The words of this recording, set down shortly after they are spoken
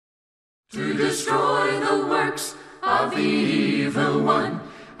to destroy the works of the evil one,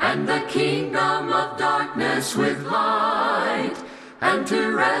 and the kingdom of darkness with light, and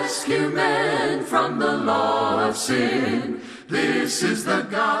to rescue men from the law of sin. This is the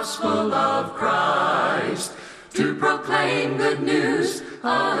gospel of Christ, to proclaim good news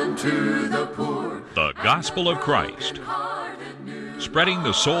unto the poor. The gospel of Christ, spreading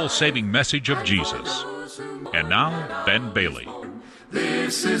the soul-saving message of Jesus. And now, Ben Bailey.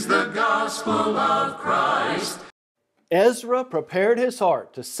 This is the gospel of Christ. Ezra prepared his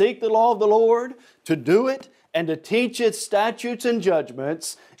heart to seek the law of the Lord, to do it, and to teach its statutes and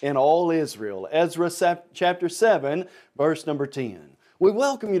judgments in all Israel. Ezra chapter 7, verse number 10. We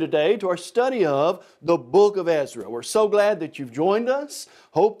welcome you today to our study of the book of Ezra. We're so glad that you've joined us.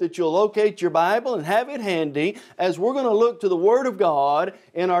 Hope that you'll locate your Bible and have it handy as we're going to look to the Word of God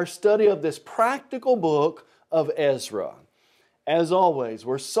in our study of this practical book of Ezra. As always,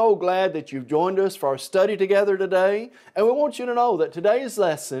 we're so glad that you've joined us for our study together today, and we want you to know that today's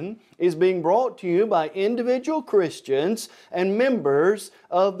lesson is being brought to you by individual Christians and members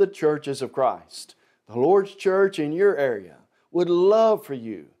of the churches of Christ. The Lord's church in your area would love for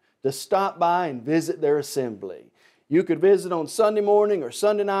you to stop by and visit their assembly. You could visit on Sunday morning or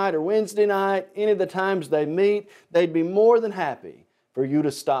Sunday night or Wednesday night, any of the times they meet. They'd be more than happy for you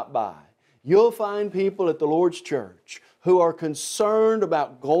to stop by. You'll find people at the Lord's church who are concerned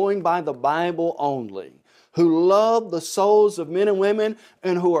about going by the Bible only, who love the souls of men and women,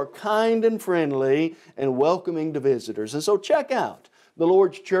 and who are kind and friendly and welcoming to visitors. And so check out the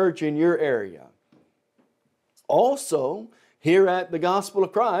Lord's church in your area. Also, here at the Gospel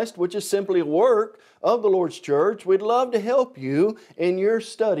of Christ, which is simply a work of the Lord's church, we'd love to help you in your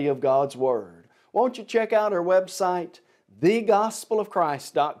study of God's Word. Won't you check out our website,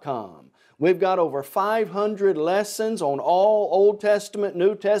 thegospelofchrist.com. We've got over 500 lessons on all Old Testament,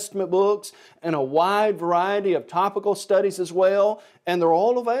 New Testament books, and a wide variety of topical studies as well, and they're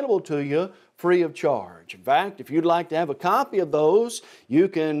all available to you free of charge. In fact, if you'd like to have a copy of those, you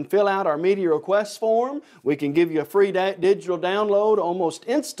can fill out our media request form. We can give you a free digital download almost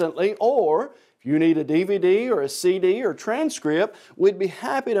instantly, or if you need a DVD or a CD or transcript, we'd be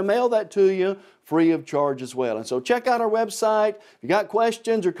happy to mail that to you free of charge as well. And so check out our website. If you got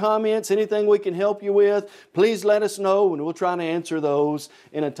questions or comments, anything we can help you with, please let us know and we'll try to answer those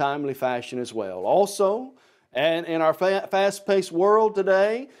in a timely fashion as well. Also, and in our fast-paced world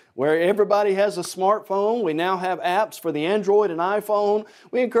today, where everybody has a smartphone, we now have apps for the Android and iPhone.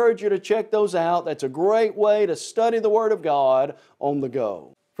 We encourage you to check those out. That's a great way to study the Word of God on the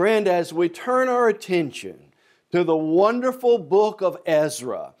go. Friend, as we turn our attention to the wonderful book of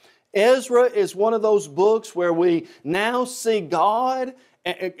Ezra, Ezra is one of those books where we now see God,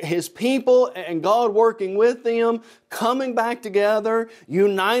 His people, and God working with them, coming back together,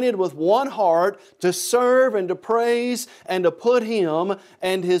 united with one heart to serve and to praise and to put Him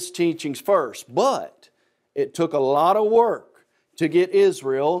and His teachings first. But it took a lot of work to get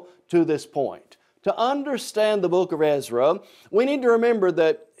Israel to this point. To understand the book of Ezra, we need to remember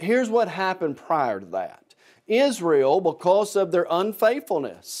that here's what happened prior to that. Israel, because of their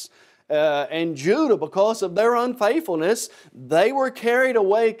unfaithfulness, and Judah, because of their unfaithfulness, they were carried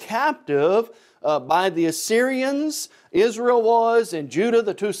away captive by the Assyrians. Israel was, and Judah,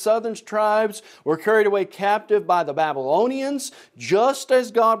 the two southern tribes, were carried away captive by the Babylonians, just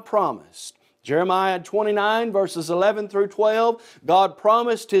as God promised. Jeremiah 29, verses 11 through 12, God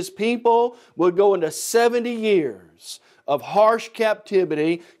promised His people would go into 70 years of harsh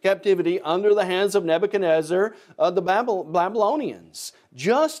captivity under the hands of Nebuchadnezzar, the Babylonians.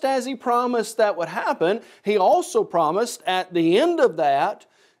 Just as He promised that would happen, He also promised at the end of that,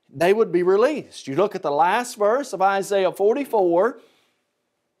 they would be released. You look at the last verse of Isaiah 44,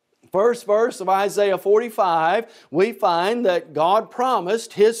 first verse of Isaiah 45, we find that God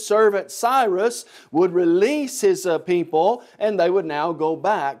promised His servant Cyrus would release His people and they would now go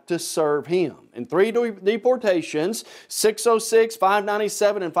back to serve Him. In three deportations, 606,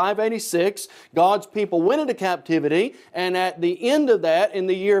 597, and 586, God's people went into captivity, and at the end of that, in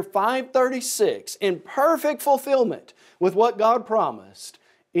the year 536, in perfect fulfillment with what God promised,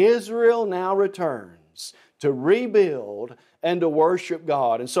 Israel now returns to rebuild and to worship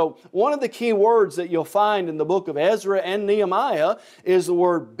God. And so one of the key words that you'll find in the book of Ezra and Nehemiah is the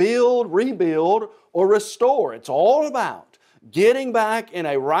word build, rebuild, or restore. It's all about getting back in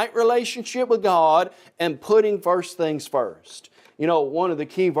a right relationship with God and putting first things first. You know, one of the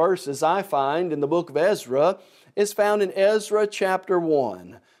key verses I find in the book of Ezra is found in Ezra chapter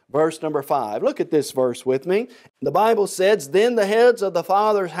 1, verse number 5. Look at this verse with me. The Bible says, "Then the heads of the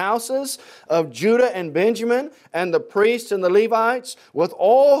fathers' houses of Judah and Benjamin, and the priests and the Levites, with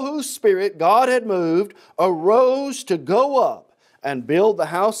all whose spirit God had moved, arose to go up and build the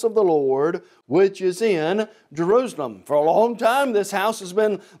house of the Lord, which is in Jerusalem." For a long time, this house has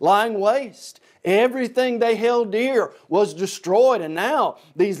been lying waste. Everything they held dear was destroyed. And now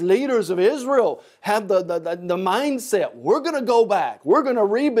these leaders of Israel have the mindset, we're going to go back. We're going to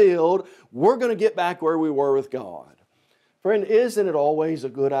rebuild. We're going to get back where we were with God. Friend, isn't it always a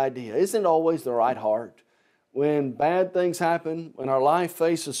good idea? Isn't it always the right heart? When bad things happen, when our life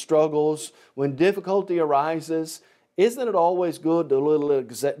faces struggles, when difficulty arises, isn't it always good to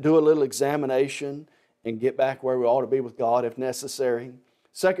do a little examination and get back where we ought to be with God if necessary?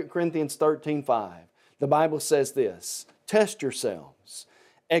 2 Corinthians 13:5, the Bible says this, "Test yourselves,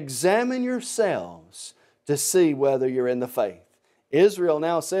 examine yourselves to see whether you're in the faith." Israel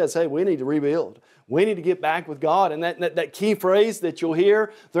now says, hey, we need to rebuild. We need to get back with God. And that key phrase that you'll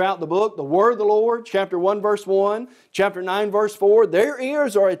hear throughout the book, the word of the Lord, chapter 1 verse 1, chapter 9 verse 4, their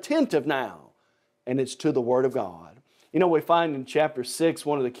ears are attentive now, and it's to the word of God. You know, we find in chapter 6,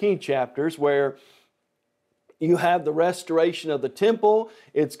 one of the key chapters, where you have the restoration of the temple.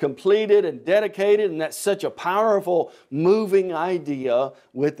 It's completed and dedicated, and that's such a powerful, moving idea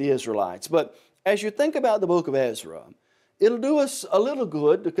with the Israelites. But as you think about the book of Ezra, it'll do us a little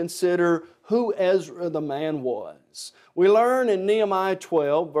good to consider who Ezra the man was. We learn in Nehemiah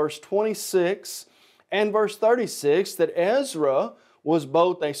 12, verse 26 and verse 36, that Ezra was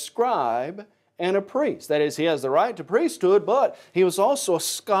both a scribe and a priest. That is, he has the right to priesthood, but he was also a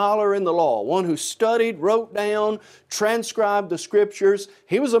scholar in the law, one who studied, wrote down, transcribed the Scriptures.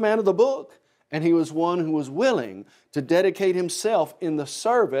 He was a man of the book, and he was one who was willing to dedicate himself in the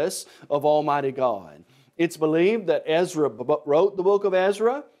service of Almighty God. It's believed that Ezra wrote the book of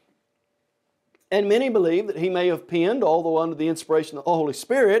Ezra, and many believe that he may have penned, although under the inspiration of the Holy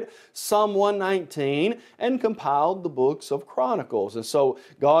Spirit, Psalm 119 and compiled the books of Chronicles. And so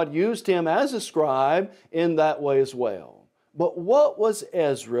God used him as a scribe in that way as well. But what was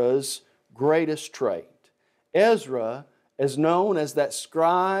Ezra's greatest trait? Ezra is known as that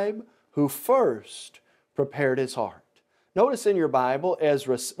scribe who first prepared his heart. Notice in your Bible,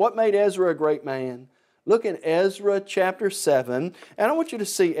 Ezra, what made Ezra a great man? Look in Ezra chapter 7, and I want you to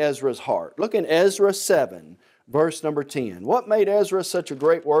see Ezra's heart. Look in Ezra 7, verse number 10. What made Ezra such a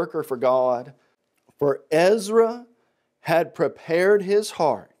great worker for God? "For Ezra had prepared his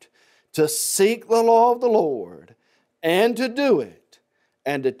heart to seek the law of the Lord, and to do it,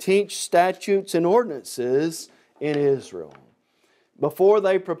 and to teach statutes and ordinances in Israel." Before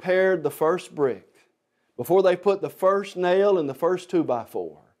they prepared the first brick, before they put the first nail in the first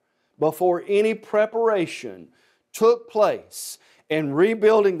 2x4, before any preparation took place in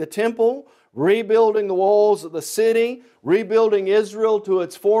rebuilding the temple, rebuilding the walls of the city, rebuilding Israel to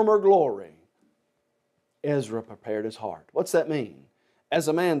its former glory, Ezra prepared his heart. What's that mean? As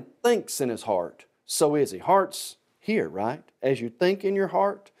a man thinks in his heart, so is he. Heart's here, right? As you think in your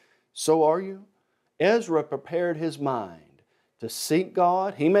heart, so are you. Ezra prepared his mind to seek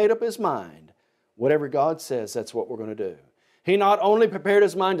God. He made up his mind. Whatever God says, that's what we're going to do. He not only prepared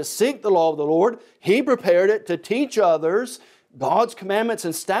his mind to seek the law of the Lord, he prepared it to teach others God's commandments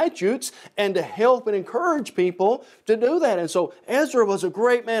and statutes and to help and encourage people to do that. And so Ezra was a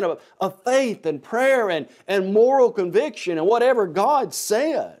great man of faith and prayer and moral conviction and whatever God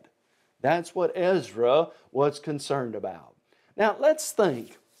said. That's what Ezra was concerned about. Now let's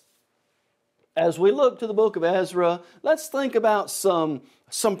think. As we look to the book of Ezra, let's think about some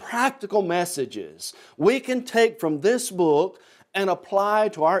practical messages we can take from this book and apply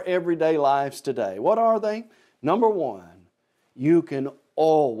to our everyday lives today. What are they? Number one, you can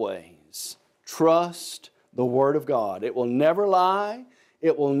always trust the Word of God. It will never lie.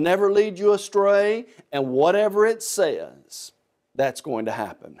 It will never lead you astray. And whatever it says, that's going to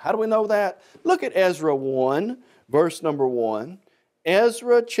happen. How do we know that? Look at Ezra 1, verse number 1.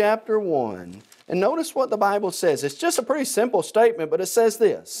 Ezra chapter 1. And notice what the Bible says. It's just a pretty simple statement, but it says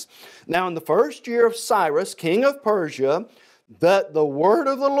this. "Now in the first year of Cyrus, king of Persia, that the word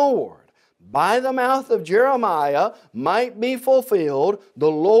of the Lord by the mouth of Jeremiah might be fulfilled,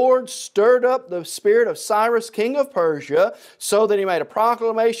 the Lord stirred up the spirit of Cyrus, king of Persia, so that he made a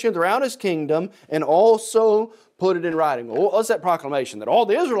proclamation throughout his kingdom and also put it in writing." Well, what's that proclamation? That all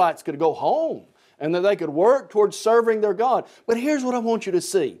the Israelites could go home and that they could work towards serving their God. But here's what I want you to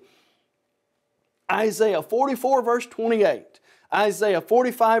see. Isaiah 44 verse 28, Isaiah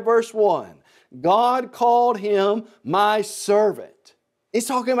 45 verse 1. God called him my servant. He's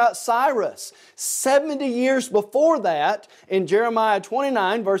talking about Cyrus. 70 years before that, in Jeremiah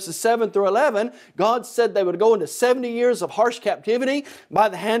 29, verses 7 through 11, God said they would go into 70 years of harsh captivity by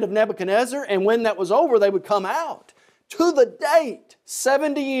the hand of Nebuchadnezzar, and when that was over, they would come out. To the date,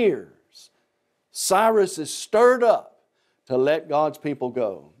 70 years, Cyrus is stirred up to let God's people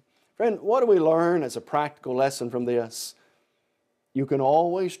go. Friend, what do we learn as a practical lesson from this? You can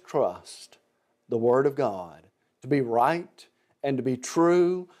always trust the Word of God to be right and to be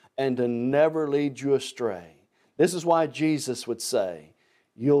true and to never lead you astray. This is why Jesus would say,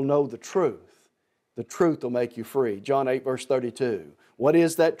 you'll know the truth. The truth will make you free. John 8, verse 32. What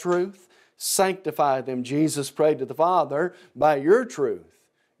is that truth? Sanctify them, Jesus prayed to the Father, by your truth.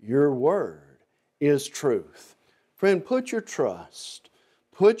 Your Word is truth. Friend, put your trust,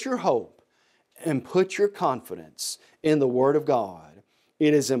 put your hope, and put your confidence in the Word of God.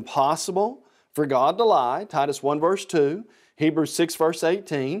 It is impossible for God to lie. Titus 1, verse 2. Hebrews 6, verse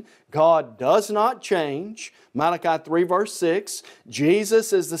 18. God does not change. Malachi 3, verse 6.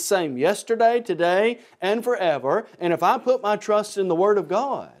 Jesus is the same yesterday, today, and forever. And if I put my trust in the Word of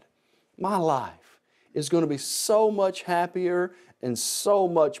God, my life is going to be so much happier and so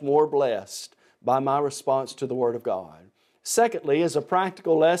much more blessed by my response to the Word of God. Secondly, as a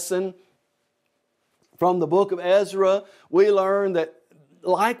practical lesson from the book of Ezra, we learn that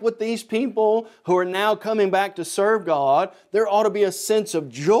like with these people who are now coming back to serve God, there ought to be a sense of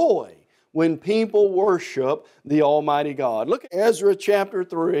joy when people worship the Almighty God. Look at Ezra chapter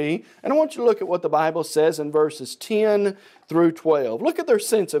 3, and I want you to look at what the Bible says in verses 10 through 12. Look at their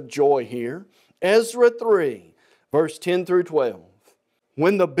sense of joy here. Ezra 3, verse 10 through 12.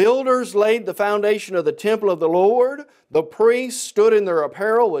 When the builders laid the foundation of the temple of the Lord, the priests stood in their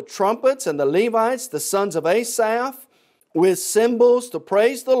apparel with trumpets, and the Levites, the sons of Asaph, with cymbals to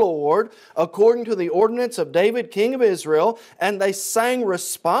praise the Lord, according to the ordinance of David, king of Israel, and they sang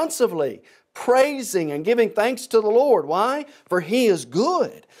responsively, praising and giving thanks to the Lord. Why? For He is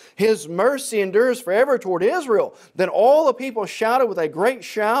good. His mercy endures forever toward Israel. Then all the people shouted with a great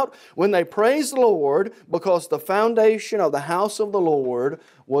shout when they praised the Lord, because the foundation of the house of the Lord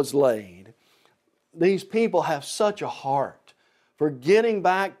was laid. These people have such a heart for getting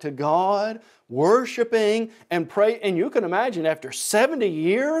back to God, worshiping and praying. And you can imagine after 70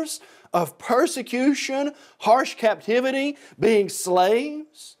 years of persecution, harsh captivity, being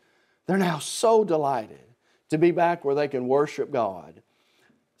slaves, they're now so delighted to be back where they can worship God.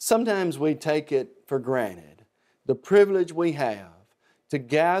 Sometimes we take it for granted, the privilege we have to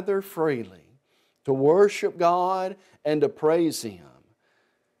gather freely, to worship God and to praise Him.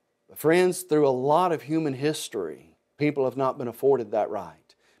 Friends, through a lot of human history, people have not been afforded that right.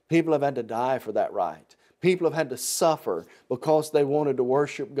 People have had to die for that right. People have had to suffer because they wanted to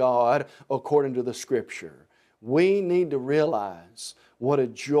worship God according to the Scripture. We need to realize what a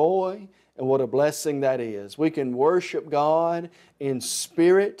joy and what a blessing that is. We can worship God in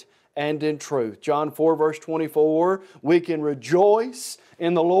spirit and in truth. John 4, verse 24, we can rejoice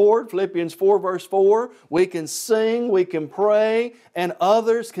in the Lord. Philippians 4, verse 4, we can sing, we can pray, and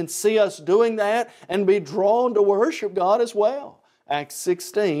others can see us doing that and be drawn to worship God as well. Acts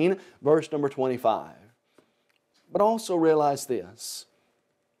 16, verse number 25. But also realize this.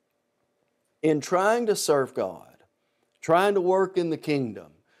 In trying to serve God, trying to work in the kingdom,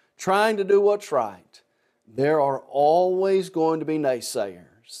 trying to do what's right, there are always going to be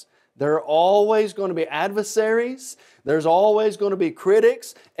naysayers. There are always going to be adversaries. There's always going to be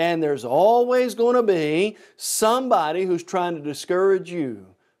critics. And there's always going to be somebody who's trying to discourage you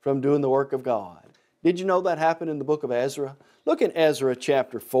from doing the work of God. Did you know that happened in the book of Ezra? Look at Ezra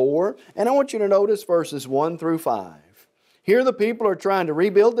chapter 4, and I want you to notice verses 1 through 5. Here the people are trying to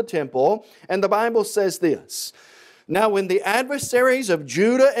rebuild the temple, and the Bible says this. Now when the adversaries of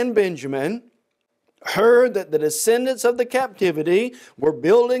Judah and Benjamin heard that the descendants of the captivity were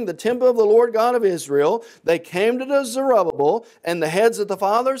building the temple of the Lord God of Israel, they came to Zerubbabel and the heads of the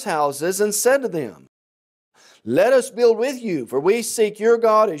fathers' houses and said to them, let us build with you, for we seek your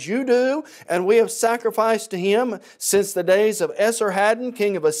God as you do, and we have sacrificed to Him since the days of Esarhaddon,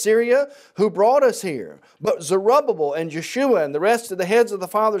 king of Assyria, who brought us here. But Zerubbabel and Jeshua and the rest of the heads of the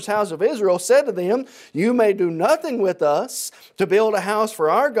fathers' house of Israel said to them, you may do nothing with us to build a house for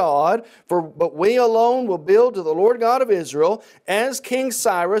our God, but we alone will build to the Lord God of Israel, as King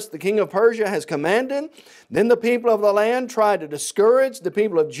Cyrus, the king of Persia, has commanded. Then the people of the land tried to discourage the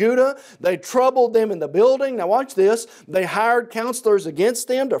people of Judah. They troubled them in the building. Now watch this. They hired counselors against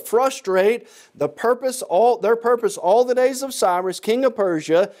them to frustrate their purpose all the days of Cyrus, king of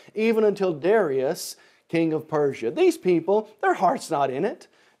Persia, even until Darius, king of Persia. These people, their heart's not in it.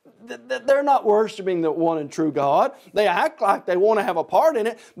 They're not worshiping the one and true God. They act like they want to have a part in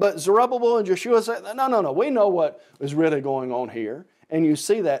it, but Zerubbabel and Joshua say, no, we know what is really going on here. And you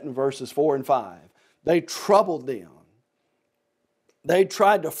see that in verses 4 and 5. They troubled them. They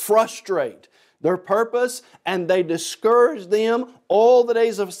tried to frustrate their purpose, and they discouraged them all the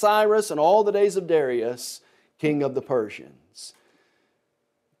days of Cyrus and all the days of Darius, king of the Persians.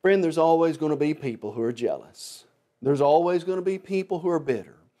 Friend, there's always going to be people who are jealous. There's always going to be people who are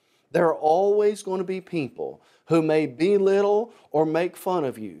bitter. There are always going to be people who may belittle or make fun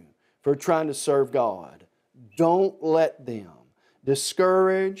of you for trying to serve God. Don't let them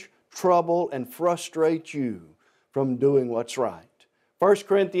discourage, trouble, and frustrate you from doing what's right. 1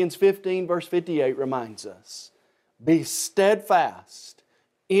 Corinthians 15 verse 58 reminds us, be steadfast,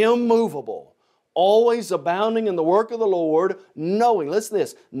 immovable, always abounding in the work of the Lord, knowing, listen to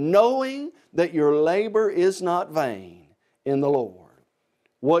this, knowing that your labor is not vain in the Lord.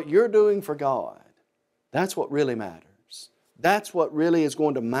 What you're doing for God, that's what really matters. That's what really is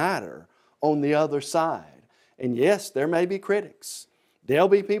going to matter on the other side. And yes, there may be critics. There'll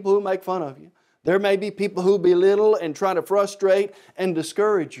be people who make fun of you. There may be people who belittle and try to frustrate and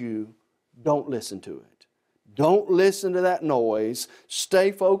discourage you. Don't listen to it. Don't listen to that noise.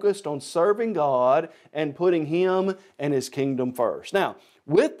 Stay focused on serving God and putting Him and His kingdom first. Now,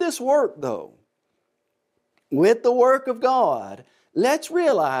 with this work though, with the work of God, let's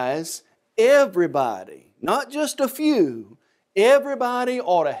realize everybody, not just a few, everybody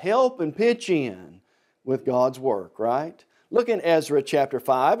ought to help and pitch in with God's work, right? Look in Ezra chapter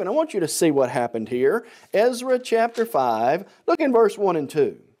 5, and I want you to see what happened here. Ezra chapter 5, look in verse 1 and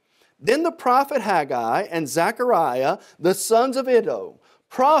 2. Then the prophet Haggai and Zechariah, the sons of Iddo,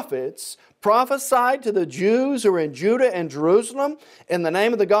 prophets, prophesied to the Jews who were in Judah and Jerusalem in the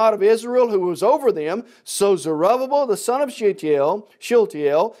name of the God of Israel who was over them. So Zerubbabel the son of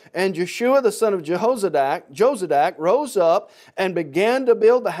Shealtiel and Joshua the son of Jozadak rose up and began to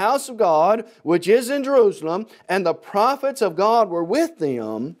build the house of God which is in Jerusalem, and the prophets of God were with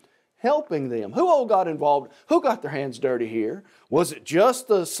them, helping them. Who all got involved? Who got their hands dirty here? Was it just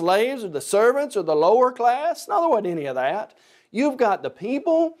the slaves or the servants or the lower class? No, there wasn't any of that. You've got the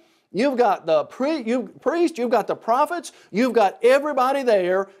people, you've got the priest, you've got the prophets, you've got everybody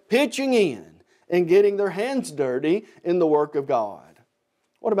there pitching in and getting their hands dirty in the work of God.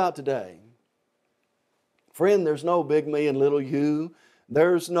 What about today? Friend, there's no big me and little you.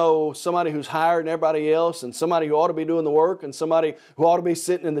 There's no somebody who's higher than everybody else and somebody who ought to be doing the work and somebody who ought to be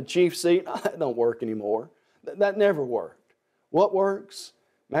sitting in the chief seat. No, that don't work anymore. That never worked. What works?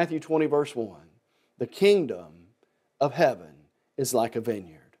 Matthew 20 verse 1. The kingdom of heaven is like a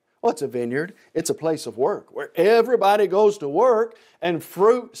vineyard. What's a vineyard? It's a place of work where everybody goes to work and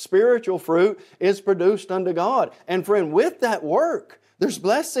fruit, spiritual fruit, is produced unto God. And friend, with that work, there's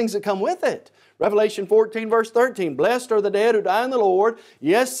blessings that come with it. Revelation 14 verse 13, blessed are the dead who die in the Lord.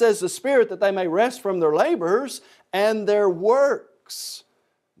 Yes, says the Spirit, that they may rest from their labors, and their works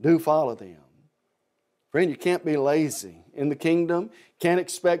do follow them. Friend, you can't be lazy in the kingdom. Can't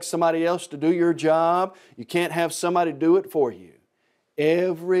expect somebody else to do your job. You can't have somebody do it for you.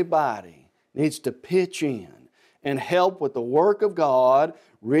 Everybody needs to pitch in and help with the work of God,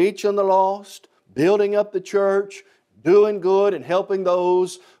 reaching the lost, building up the church, doing good and helping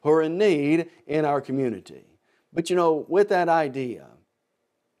those who are in need in our community. But you know, with that idea,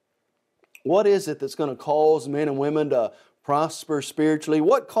 what is it that's going to cause men and women to prosper spiritually?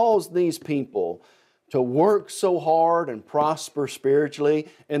 What caused these people to work so hard and prosper spiritually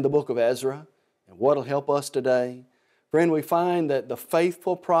in the book of Ezra? And what will help us today? Friend, we find that the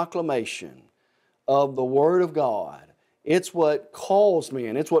faithful proclamation of the Word of God, it's what caused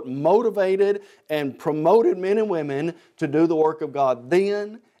men, it's what motivated and promoted men and women to do the work of God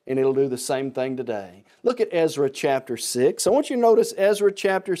then, and it'll do the same thing today. Look at Ezra chapter 6. I want you to notice Ezra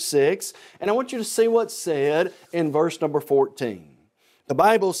chapter 6, and I want you to see what's said in verse number 14. The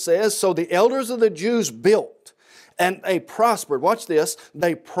Bible says, so the elders of the Jews built, and they prospered. Watch this.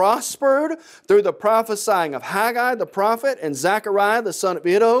 They prospered through the prophesying of Haggai the prophet and Zechariah the son of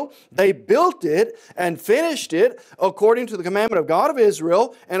Iddo. They built it and finished it according to the commandment of God of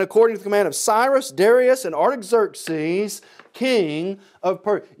Israel and according to the command of Cyrus, Darius, and Artaxerxes, king of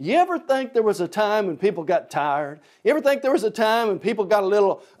Persia. You ever think there was a time when people got tired? You ever think there was a time when people got a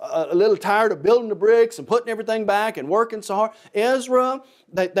little tired of building the bricks and putting everything back and working so hard? Ezra,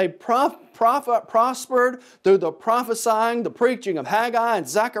 they prospered through the prophesying, the preaching of Haggai and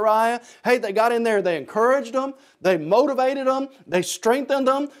Zechariah. Hey, they got in there, they encouraged them, they motivated them, they strengthened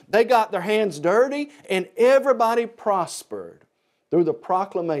them, they got their hands dirty, and everybody prospered through the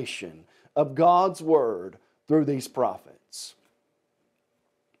proclamation of God's Word through these prophets.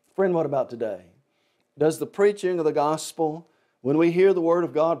 Friend, what about today? Does the preaching of the gospel, when we hear the Word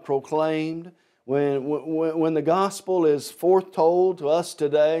of God proclaimed, when the gospel is foretold to us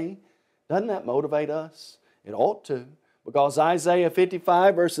today, doesn't that motivate us? It ought to, because Isaiah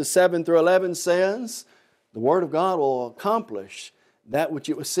 55 verses 7 through 11 says, the Word of God will accomplish that which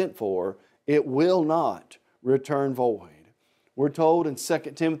it was sent for. It will not return void. We're told in 2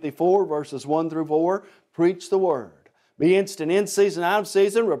 Timothy 4 verses 1 through 4, preach the Word. Be instant in season, out of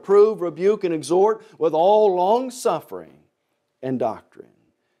season, reprove, rebuke, and exhort with all long suffering and doctrine.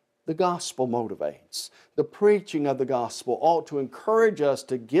 The gospel motivates. The preaching of the gospel ought to encourage us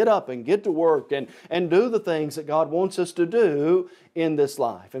to get up and get to work and do the things that God wants us to do in this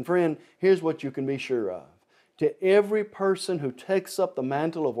life. And friend, here's what you can be sure of. To every person who takes up the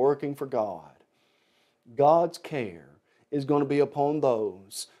mantle of working for God, God's care is going to be upon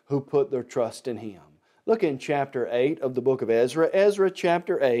those who put their trust in Him. Look in chapter 8 of the book of Ezra. Ezra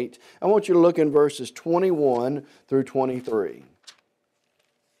chapter 8. I want you to look in verses 21 through 23.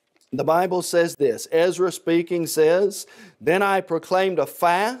 The Bible says this. Ezra speaking says, Then I proclaimed a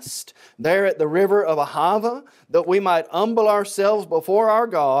fast there at the river of Ahava, that we might humble ourselves before our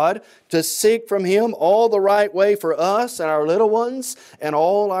God, to seek from Him all the right way for us and our little ones and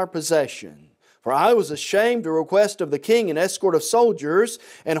all our possession. For I was ashamed to request of the king an escort of soldiers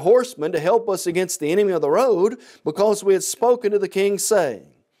and horsemen to help us against the enemy of the road, because we had spoken to the king, saying,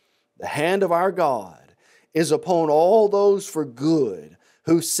 The hand of our God is upon all those for good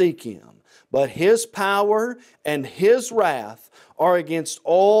who seek Him, but His power and His wrath are against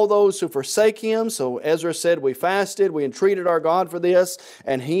all those who forsake Him. So Ezra said, we fasted, we entreated our God for this,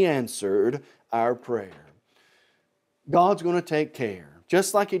 and He answered our prayer. God's going to take care.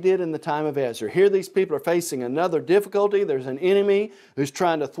 Just like He did in the time of Ezra. Here these people are facing another difficulty. There's an enemy who's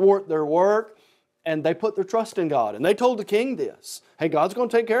trying to thwart their work, and they put their trust in God. And they told the king this, hey, God's going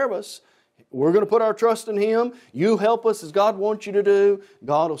to take care of us. We're going to put our trust in Him. You help us as God wants you to do.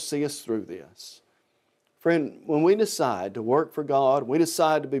 God will see us through this. Friend, when we decide to work for God, we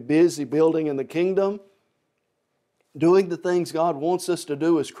decide to be busy building in the kingdom, doing the things God wants us to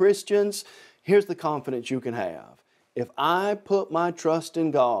do as Christians, here's the confidence you can have. If I put my trust in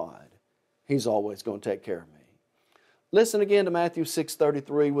God, He's always going to take care of me. Listen again to Matthew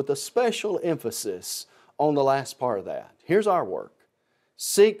 6:33 with a special emphasis on the last part of that. Here's our work.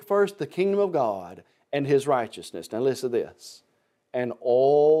 Seek first the kingdom of God and His righteousness. Now listen to this. And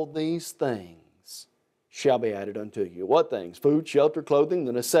all these things shall be added unto you. What things? Food, shelter, clothing,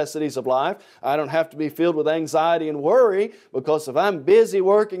 the necessities of life. I don't have to be filled with anxiety and worry, because if I'm busy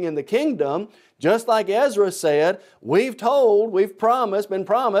working in the kingdom, just like Ezra said, we've promised,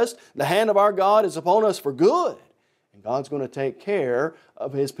 the hand of our God is upon us for good. And God's going to take care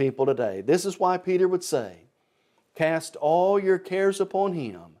of His people today. This is why Peter would say, cast all your cares upon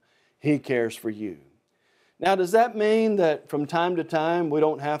Him. He cares for you. Now, does that mean that from time to time we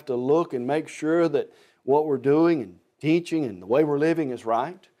don't have to look and make sure that what we're doing and teaching and the way we're living is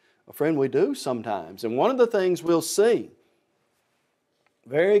right? Well, friend, we do sometimes. And one of the things we'll see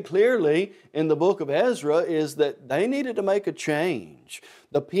very clearly in the book of Ezra is that they needed to make a change.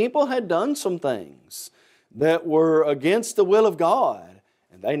 The people had done some things that were against the will of God,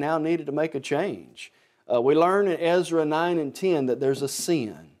 and they now needed to make a change. We learn in Ezra 9 and 10 that there's a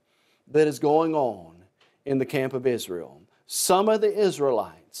sin that is going on in the camp of Israel. Some of the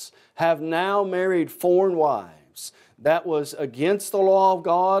Israelites have now married foreign wives. That was against the law of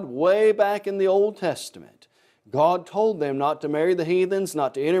God way back in the Old Testament. God told them not to marry the heathens,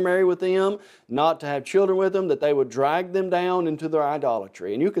 not to intermarry with them, not to have children with them, that they would drag them down into their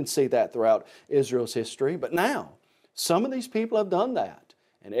idolatry. And you can see that throughout Israel's history. But now, some of these people have done that.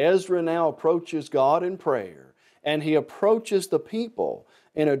 And Ezra now approaches God in prayer. And he approaches the people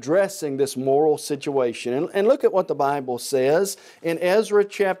in addressing this moral situation. And look at what the Bible says in Ezra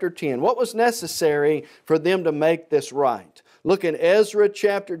chapter 10. What was necessary for them to make this right? Look in Ezra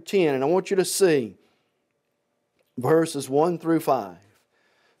chapter 10, and I want you to see verses 1 through 5.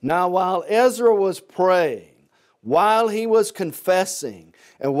 Now while Ezra was praying, while he was confessing,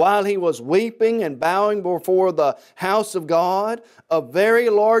 and while he was weeping and bowing before the house of God, a very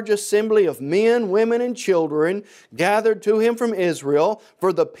large assembly of men, women, and children gathered to him from Israel,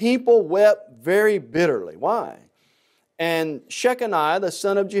 for the people wept very bitterly. Why? And Shechaniah, the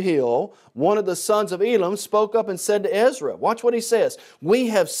son of Jehiel, one of the sons of Elam, spoke up and said to Ezra, watch what he says, "We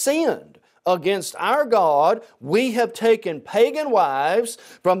have sinned against our God. We have taken pagan wives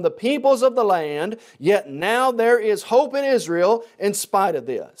from the peoples of the land, yet now there is hope in Israel in spite of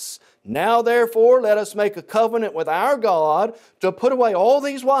this. Now therefore let us make a covenant with our God to put away all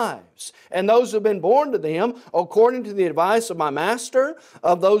these wives, and those who have been born to them, according to the advice of my master,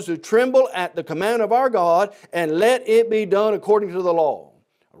 of those who tremble at the command of our God, and let it be done according to the law.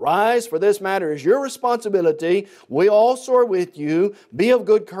 Arise, for this matter is your responsibility. We also are with you. Be of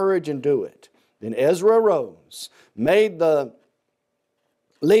good courage and do it. Then Ezra arose, made the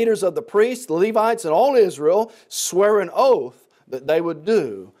leaders of the priests, the Levites, and all Israel swear an oath that they would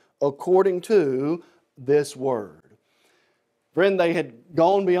do according to this word. Friend, they had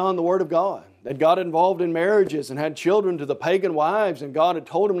gone beyond the Word of God. They'd got involved in marriages and had children to the pagan wives, and God had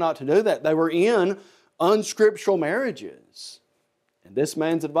told them not to do that. They were in unscriptural marriages. And this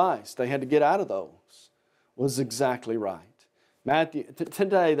man's advice, they had to get out of those, was exactly right.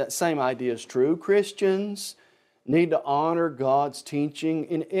 Today, that same idea is true. Christians need to honor God's teaching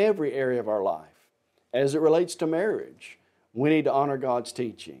in every area of our life. As it relates to marriage, we need to honor God's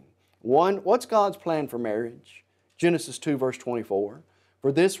teaching. One, what's God's plan for marriage? Genesis 2 verse 24.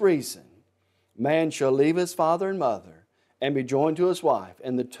 For this reason, man shall leave his father and mother and be joined to his wife,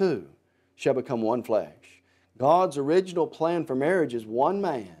 and the two shall become one flesh. God's original plan for marriage is one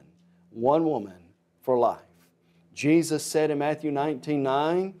man, one woman for life. Jesus said in Matthew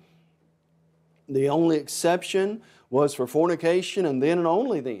 19:9, the only exception was for fornication, and then and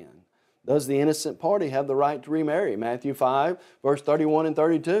only then does the innocent party have the right to remarry. Matthew 5, verse 31 and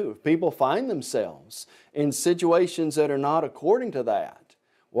 32. If people find themselves in situations that are not according to that,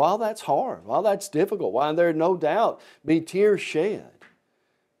 while that's hard, while that's difficult, while there no doubt be tears shed,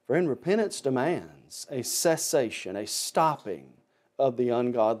 friend, repentance demands a cessation, a stopping of the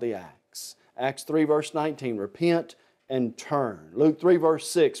ungodly acts. Acts 3, verse 19, repent and turn. Luke 3, verse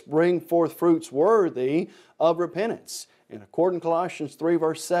 6, bring forth fruits worthy of repentance. And according to Colossians 3,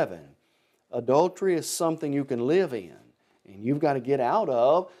 verse 7, adultery is something you can live in, and you've got to get out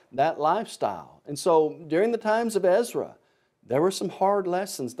of that lifestyle. And so during the times of Ezra, there were some hard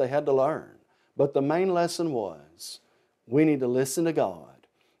lessons they had to learn. But the main lesson was, we need to listen to God.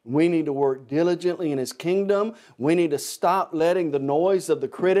 We need to work diligently in His kingdom. We need to stop letting the noise of the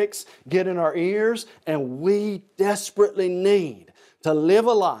critics get in our ears, and we desperately need to live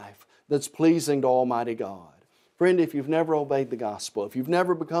a life that's pleasing to Almighty God. Friend, if you've never obeyed the gospel, if you've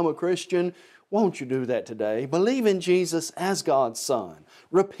never become a Christian, won't you do that today? Believe in Jesus as God's Son.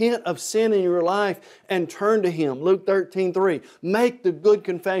 Repent of sin in your life and turn to Him. Luke 13:3. Make the good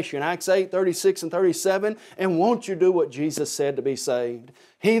confession. Acts 8:36 and 37. And won't you do what Jesus said to be saved?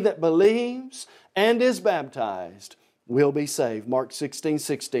 He that believes and is baptized will be saved. Mark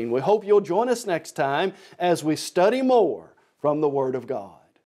 16:16. We hope you'll join us next time as we study more from the Word of God.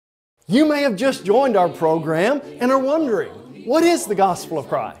 You may have just joined our program and are wondering, what is the Gospel of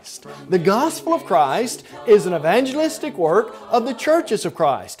Christ? The Gospel of Christ is an evangelistic work of the churches of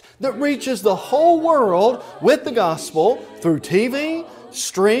Christ that reaches the whole world with the gospel through TV,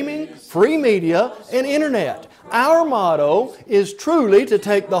 streaming, free media, and internet. Our motto is truly to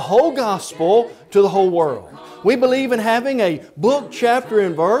take the whole gospel to the whole world. We believe in having a book, chapter,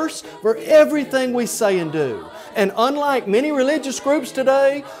 and verse for everything we say and do. And unlike many religious groups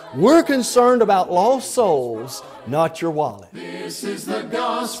today, we're concerned about lost souls, not your wallet. This is the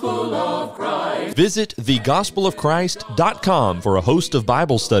gospel of Christ. Visit thegospelofchrist.com for a host of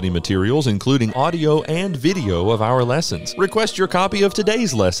Bible study materials, including audio and video of our lessons. Request your copy of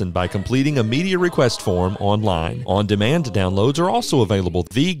today's lesson by completing a media request form online. On-demand downloads are also available at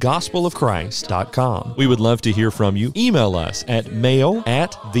thegospelofchrist.com. We would love to hear from you. Email us at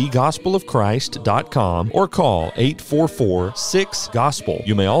mail@thegospelofchrist.com or call 844-6-GOSPEL.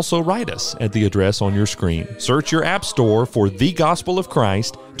 You may also write us at the address on your screen. Search your app store for The Gospel of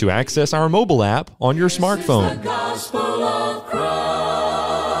Christ to access our mobile app on your smartphone.